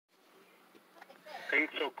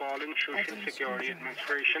Thanks for calling Social Security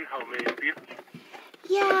Administration. How may I help you?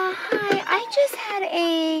 Yeah, hi. I just had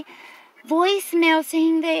a voicemail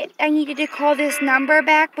saying that I needed to call this number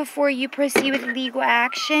back before you proceed with legal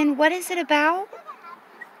action. What is it about?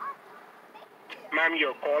 Ma'am,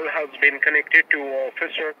 your call has been connected to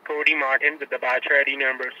Officer Cody Martin with the batch ID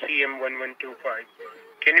number CM1125.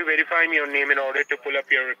 Can you verify me your name in order to pull up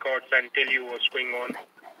your records and tell you what's going on?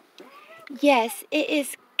 Yes, it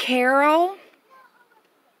is Carol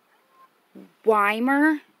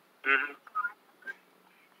Weimer. Mm-hmm.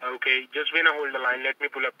 Okay, just gonna hold the line. Let me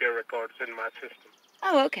pull up your records in my system.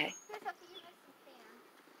 Oh, okay.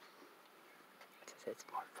 It's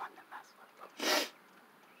more fun to mess with them.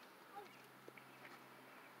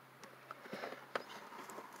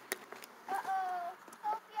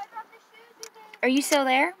 Are you still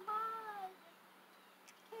there?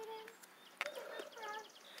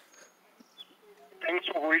 Thanks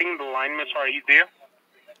for holding the line, Miss. Are you there?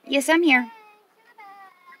 Yes, I'm here.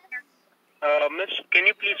 Miss, can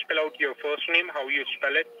you please spell out your first name, how you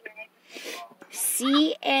spell it?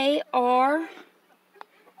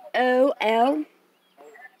 Carol.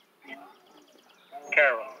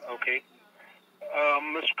 Carol, okay.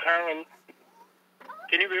 Miss Carol,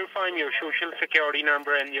 can you verify your social security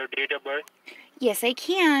number and your date of birth? Yes, I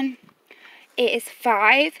can. It is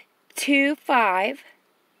 525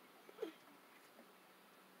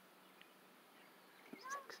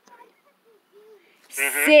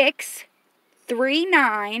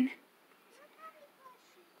 639.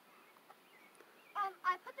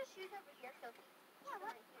 I put the shoes over here,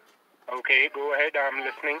 Sophie. Okay, go ahead. I'm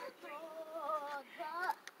listening.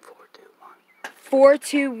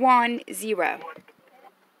 4210.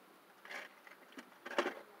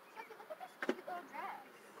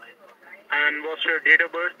 And what's your date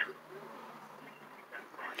of birth?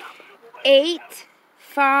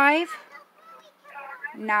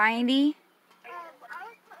 8590.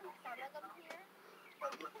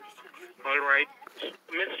 All right.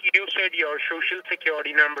 Miss, you said your social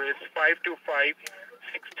security number is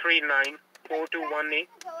 525-639-4218.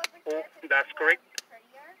 Oh, that's correct?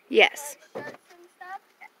 Yes. All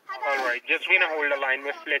right. Just gonna hold the line,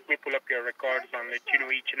 Miss. Let me pull up your records and let you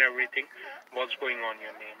know each and everything. What's going on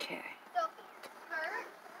your name? Okay.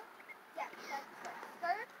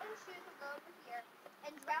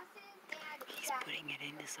 He's putting it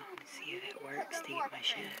into something to see if it works to get my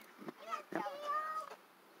shit.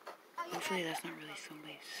 Hopefully that's not really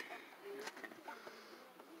somebody's.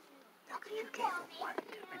 Look, you gave him one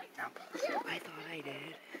too many numbers. I thought I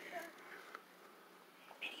did.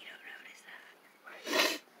 And you don't notice that.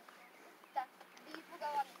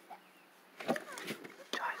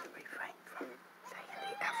 Try to refrain from saying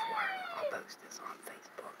the F word. I'll post this on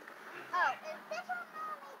Facebook.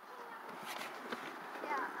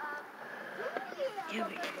 Yeah,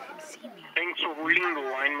 but you can see me. Thanks for holding the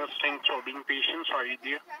line, Miss. Thanks for being patient. Are you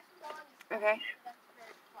there? Okay.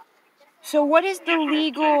 So what is the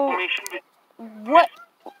legal Information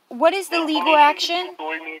what is the legal action? You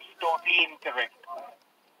told me it's totally incorrect.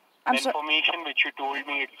 I'm The sorry. information which you told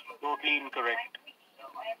me it's totally incorrect.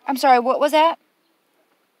 I'm sorry. What was that?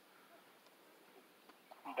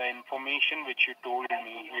 The information which you told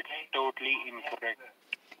me it's totally incorrect.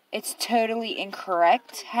 It's totally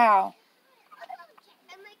incorrect. How?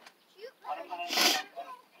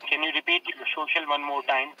 Can you repeat your social one more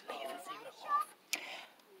time?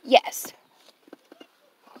 Yes.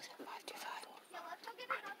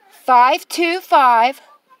 525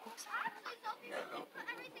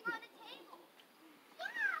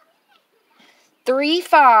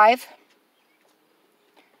 35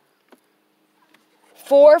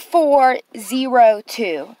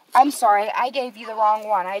 4402. I'm sorry, I gave you the wrong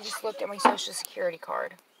one. I just looked at my social security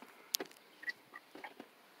card.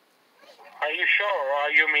 Are you sure or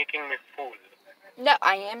are you making me fool? No,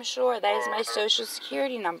 I am sure that is my social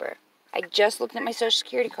security number. I just looked at my social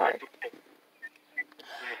security card.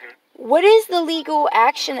 What is the legal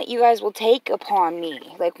action that you guys will take upon me?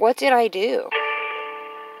 Like, what did I do?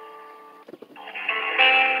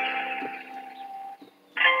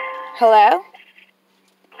 Hello?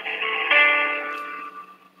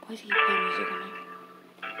 Why is he playing music on there?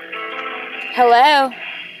 Hello?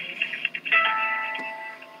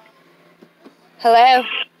 Hello?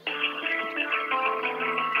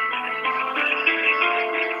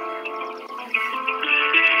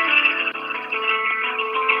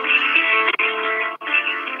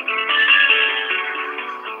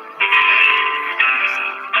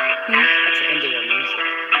 That's the end of your music.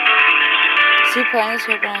 Is he playing this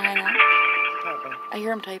when I hang up? Probably. I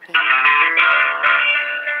hear him typing.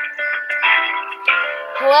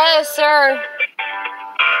 Hello, sir.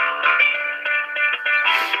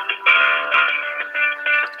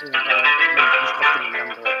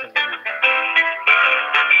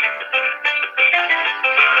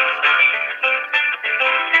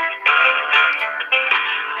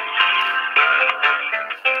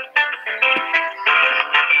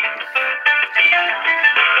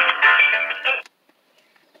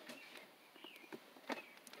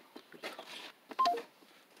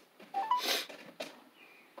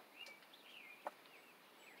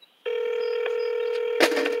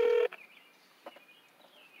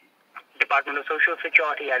 Department of Social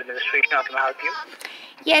Security Administration. How can I help you?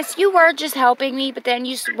 Yes, you were just helping me, but then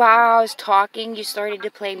while I was talking, you started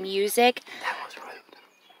to play music. That was rude.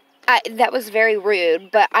 That was very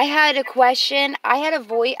rude, but I had a question. I have a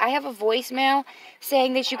voicemail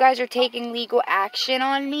saying that you guys are taking legal action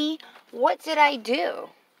on me. What did I do?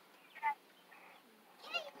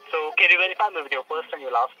 So, can you verify me with your first and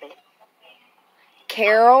your last name?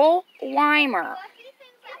 Carol Weimer.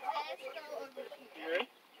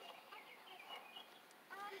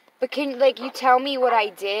 But can you tell me what I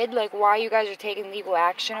did? Like, why you guys are taking legal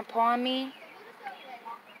action upon me?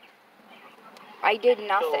 I did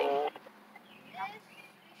nothing.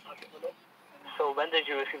 So when did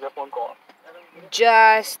you receive the phone call?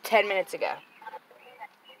 Just 10 minutes ago.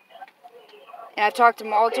 And I've talked to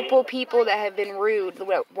multiple people that have been rude.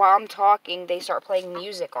 While I'm talking, they start playing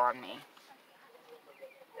music on me.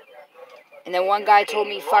 And then one guy told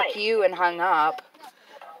me, fuck you, and hung up.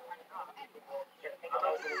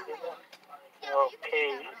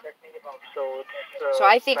 Okay. So it's... So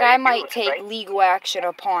I think I might huge, take right? legal action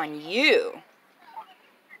upon you.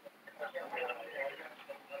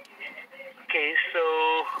 Okay, so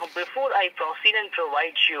before I proceed and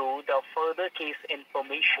provide you the further case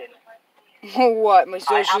information... What, my I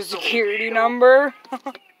social have to make security sure- number?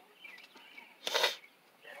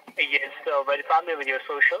 Yes, verify me with your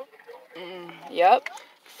social. Yep.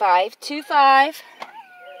 525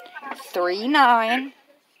 39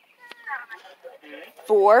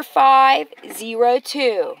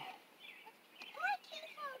 4502.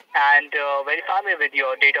 And verify me with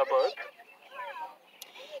your date of birth.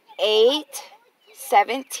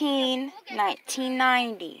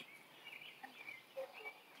 8/17/1990.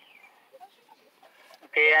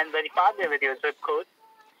 Okay, and verify me with your zip code.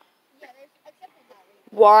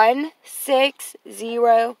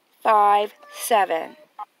 16057.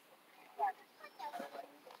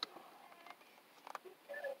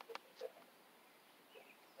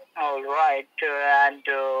 All right, and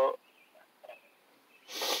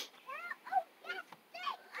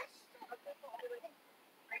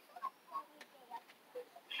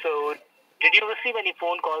so did you receive any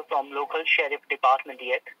phone call from local sheriff department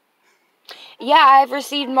yet? Yeah, I've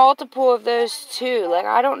received multiple of those too. Like,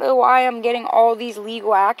 I don't know why I'm getting all these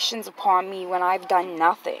legal actions upon me when I've done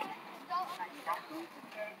nothing.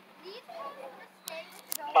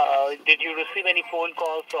 Did you receive any phone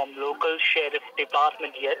call from local sheriff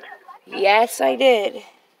department yet? Yes, I did.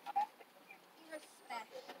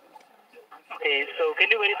 Okay, so can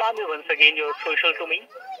you verify me once again your social to me?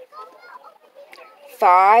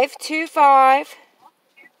 525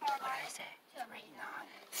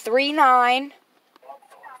 39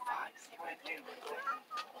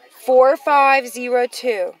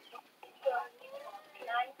 4502.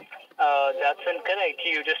 That's incorrect.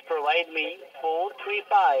 You just provide me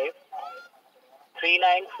 435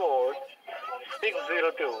 394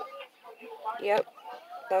 602. Yep,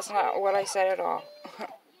 that's not what I said at all.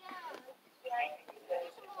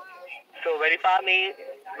 So verify me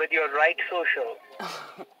with your right social.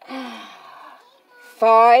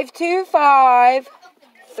 525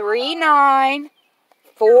 39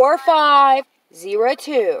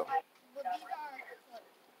 4502.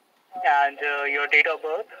 And your date of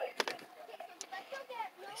birth.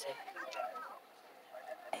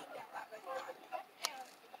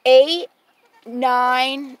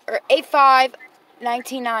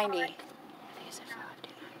 8/5/1990.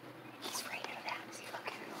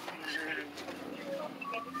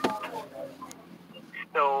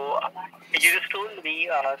 So you just told me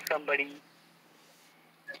somebody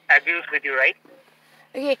abused with you, right?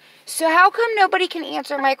 Okay, so how come nobody can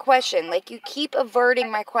answer my question? Like, you keep averting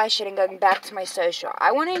my question and going back to my social.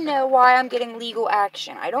 I want to know why I'm getting legal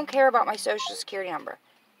action. I don't care about my social security number.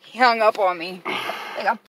 He hung up on me. Like, I'm